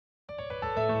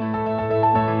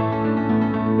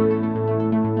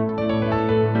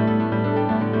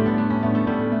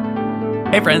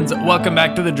Hey friends, welcome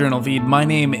back to the Journal Feed. My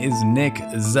name is Nick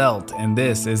Zelt, and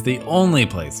this is the only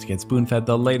place to get spoon-fed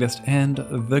the latest and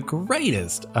the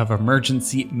greatest of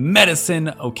emergency medicine.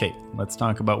 Okay, let's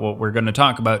talk about what we're going to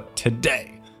talk about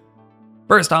today.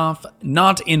 First off,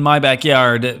 not in my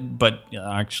backyard, but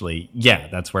actually, yeah,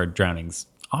 that's where drownings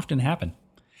often happen.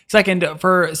 Second,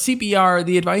 for CPR,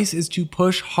 the advice is to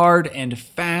push hard and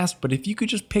fast, but if you could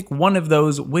just pick one of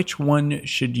those, which one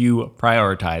should you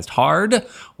prioritize, hard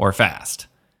or fast?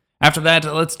 After that,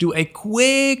 let's do a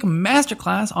quick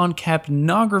masterclass on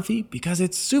capnography because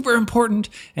it's super important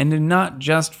and not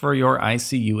just for your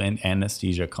ICU and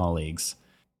anesthesia colleagues.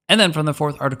 And then from the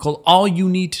fourth article, all you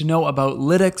need to know about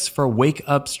lytics for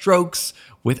wake-up strokes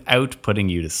without putting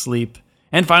you to sleep.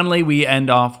 And finally, we end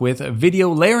off with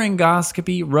video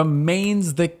laryngoscopy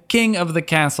remains the king of the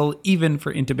castle, even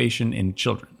for intubation in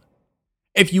children.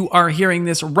 If you are hearing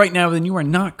this right now, then you are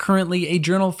not currently a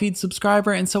Journal Feed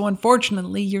subscriber, and so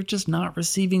unfortunately, you're just not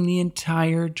receiving the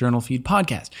entire Journal Feed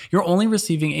podcast. You're only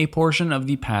receiving a portion of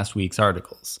the past week's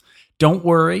articles. Don't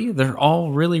worry, they're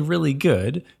all really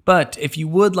good, but if you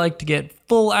would like to get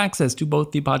full access to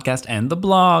both the podcast and the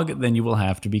blog, then you will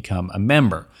have to become a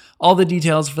member. All the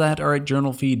details for that are at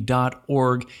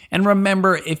journalfeed.org. And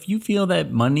remember, if you feel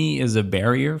that money is a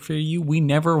barrier for you, we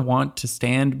never want to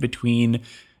stand between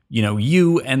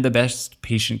you and the best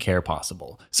patient care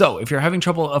possible. So if you're having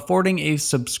trouble affording a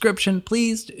subscription,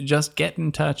 please just get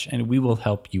in touch and we will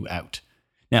help you out.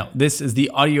 Now, this is the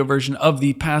audio version of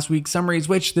the past week summaries,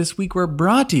 which this week were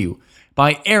brought to you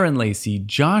by Aaron Lacey,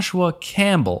 Joshua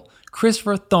Campbell,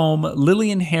 Christopher Thome,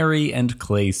 Lillian Harry, and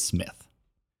Clay Smith.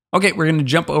 Okay, we're going to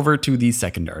jump over to the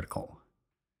second article.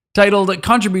 Titled,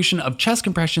 Contribution of Chest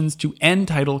Compressions to End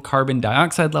Tidal Carbon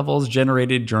Dioxide Levels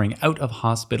Generated During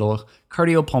Out-of-Hospital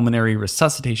Cardiopulmonary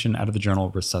Resuscitation, out of the journal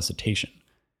Resuscitation.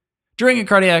 During a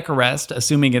cardiac arrest,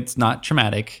 assuming it's not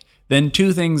traumatic, then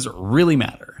two things really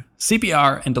matter: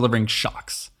 CPR and delivering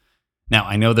shocks. Now,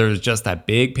 I know there's just that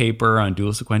big paper on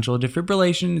dual sequential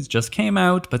defibrillation, it just came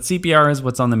out, but CPR is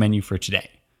what's on the menu for today.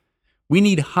 We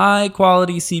need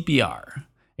high-quality CPR.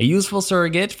 A useful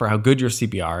surrogate for how good your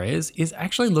CPR is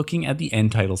actually looking at the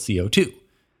end tidal CO2,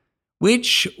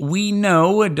 which we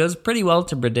know does pretty well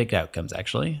to predict outcomes,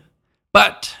 actually.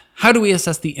 But how do we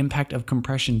assess the impact of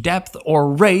compression depth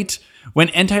or rate when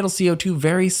end tidal CO2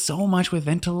 varies so much with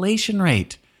ventilation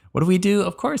rate? What do?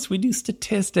 Of course, we do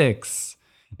statistics.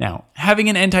 Now, having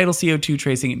an end tidal CO2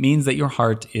 tracing, it means that your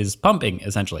heart is pumping,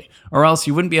 essentially, or else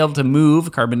you wouldn't be able to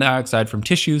move carbon dioxide from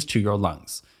tissues to your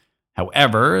lungs.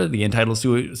 However, the end tidal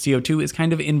CO2 is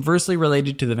kind of inversely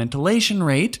related to the ventilation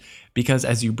rate because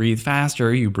as you breathe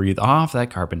faster, you breathe off that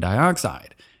carbon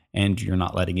dioxide, and you're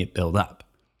not letting it build up.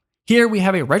 Here we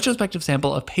have a retrospective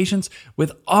sample of patients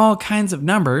with all kinds of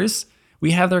numbers.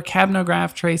 We have their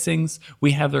capnograph tracings,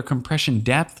 we have their compression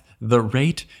depth, the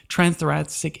rate,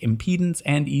 transthoracic impedance,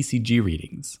 and ECG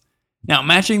readings. Now,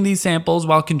 matching these samples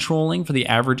while controlling for the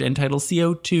average end tidal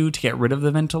CO2 to get rid of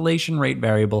the ventilation rate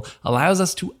variable allows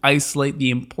us to isolate the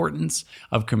importance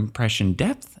of compression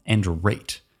depth and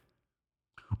rate.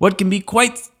 What can be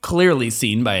quite clearly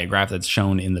seen by a graph that's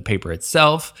shown in the paper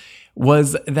itself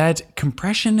was that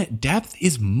compression depth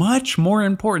is much more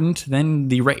important than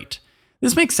the rate.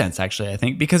 This makes sense, actually, I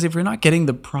think, because if you're not getting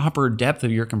the proper depth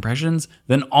of your compressions,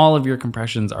 then all of your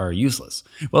compressions are useless.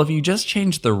 Well, if you just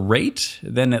change the rate,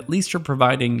 then at least you're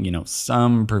providing,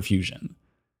 some perfusion.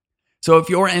 So if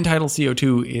your end tidal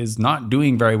CO2 is not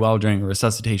doing very well during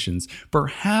resuscitations,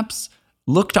 perhaps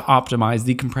look to optimize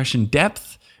the compression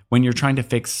depth when you're trying to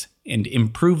fix and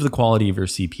improve the quality of your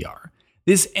CPR.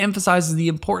 This emphasizes the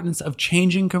importance of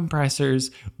changing compressors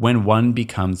when one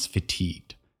becomes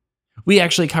fatigued. We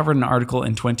actually covered an article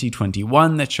in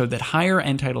 2021 that showed that higher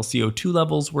end tidal CO2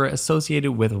 levels were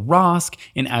associated with ROSC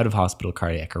in out-of-hospital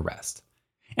cardiac arrest.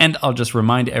 And I'll just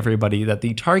remind everybody that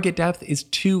the target depth is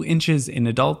 2 inches in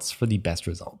adults for the best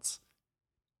results.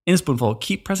 In a spoonful,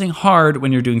 keep pressing hard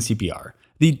when you're doing CPR.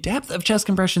 The depth of chest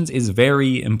compressions is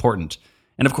very important.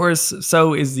 And of course,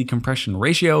 so is the compression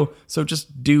ratio, so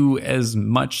just do as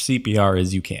much CPR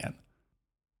as you can.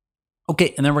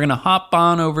 Okay, and then we're going to hop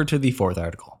on over to the fourth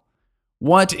article.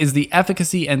 What is the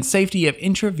efficacy and safety of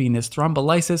intravenous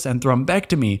thrombolysis and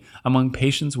thrombectomy among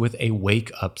patients with a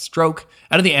wake-up stroke,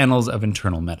 out of the Annals of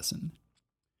Internal Medicine?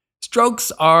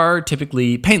 Strokes are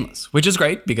typically painless, which is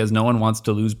great because no one wants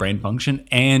to lose brain function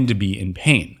and be in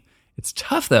pain. It's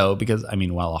tough though because,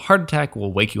 while a heart attack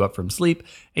will wake you up from sleep,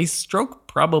 a stroke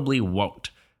probably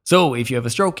won't. So if you have a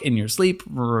stroke in your sleep,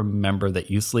 remember that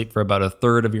you sleep for about a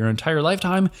third of your entire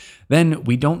lifetime, then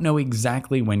we don't know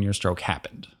exactly when your stroke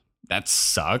happened. That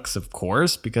sucks, of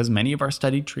course, because many of our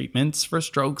studied treatments for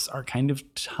strokes are kind of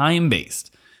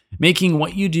time-based, making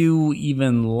what you do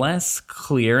even less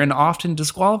clear and often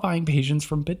disqualifying patients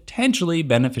from potentially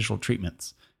beneficial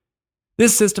treatments.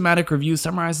 This systematic review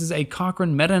summarizes a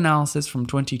Cochrane meta-analysis from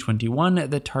 2021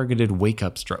 that targeted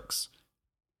wake-up strokes.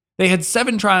 They had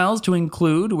 7 trials to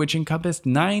include, which encompassed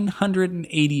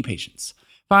 980 patients.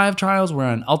 5 trials were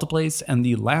on alteplase, and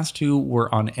the last 2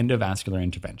 were on endovascular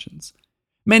interventions.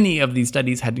 Many of these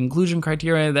studies had inclusion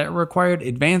criteria that required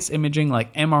advanced imaging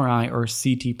like MRI or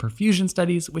CT perfusion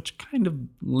studies, which kind of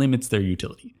limits their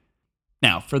utility.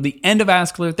 Now, for the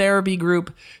endovascular therapy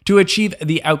group, to achieve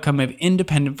the outcome of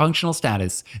independent functional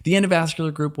status, the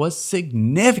endovascular group was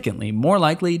significantly more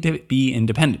likely to be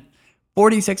independent.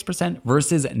 46%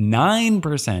 versus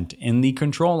 9% in the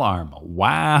control arm.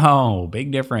 Wow,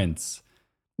 big difference.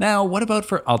 Now, what about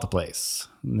for alteplase?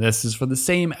 This is for the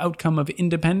same outcome of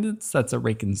independence. That's a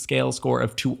Rakin scale score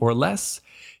of 2 or less.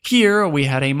 Here, we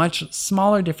had a much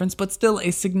smaller difference, but still a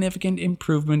significant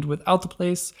improvement with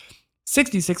alteplase,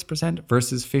 66%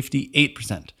 versus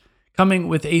 58%, coming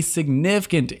with a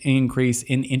significant increase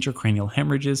in intracranial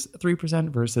hemorrhages, 3%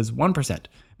 versus 1%,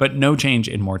 but no change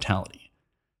in mortality.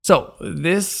 So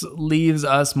this leaves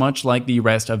us much like the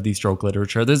rest of the stroke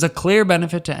literature. There's a clear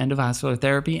benefit to endovascular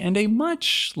therapy and a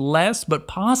much less but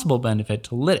possible benefit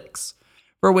to lytics,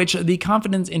 for which the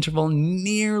confidence interval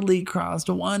nearly crossed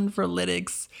 1 for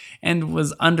lytics and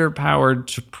was underpowered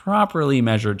to properly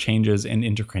measure changes in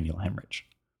intracranial hemorrhage.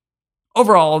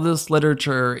 Overall, this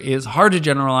literature is hard to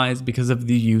generalize because of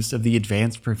the use of the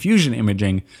advanced perfusion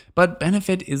imaging, but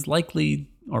benefit is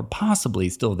likely or possibly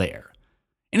still there.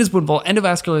 In a spoonful,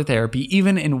 endovascular therapy,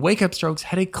 even in wake-up strokes,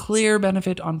 had a clear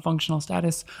benefit on functional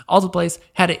status. Alteplase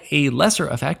had a lesser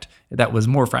effect that was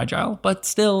more fragile, but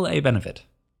still a benefit.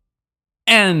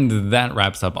 And that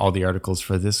wraps up all the articles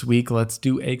for this week. Let's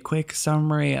do a quick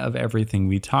summary of everything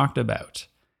we talked about.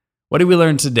 What did we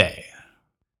learn today?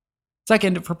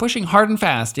 Second, for pushing hard and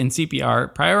fast in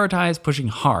CPR, prioritize pushing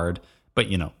hard, but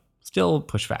still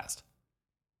push fast.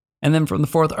 And then from the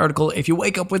 4th article, if you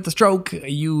wake up with a stroke,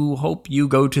 you hope you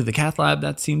go to the cath lab.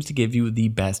 That seems to give you the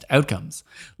best outcomes.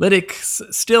 Lytics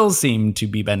still seem to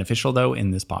be beneficial, though,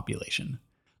 in this population.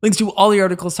 Links to all the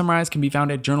articles summarized can be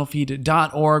found at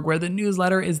JournalFeed.org, where the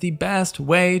newsletter is the best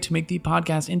way to make the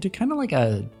podcast into kind of like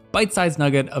a bite-sized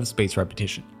nugget of spaced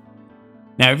repetition.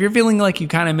 Now, if you're feeling like you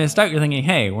kind of missed out, you're thinking,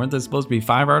 hey, weren't there supposed to be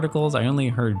 5 articles? I only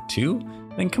heard 2?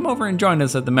 Then come over and join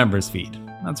us at the members feed.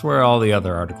 That's where all the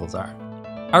other articles are.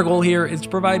 Our goal here is to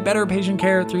provide better patient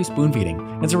care through spoon feeding,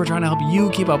 and so we're trying to help you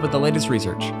keep up with the latest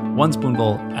research, 1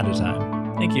 spoonful at a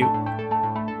time. Thank you.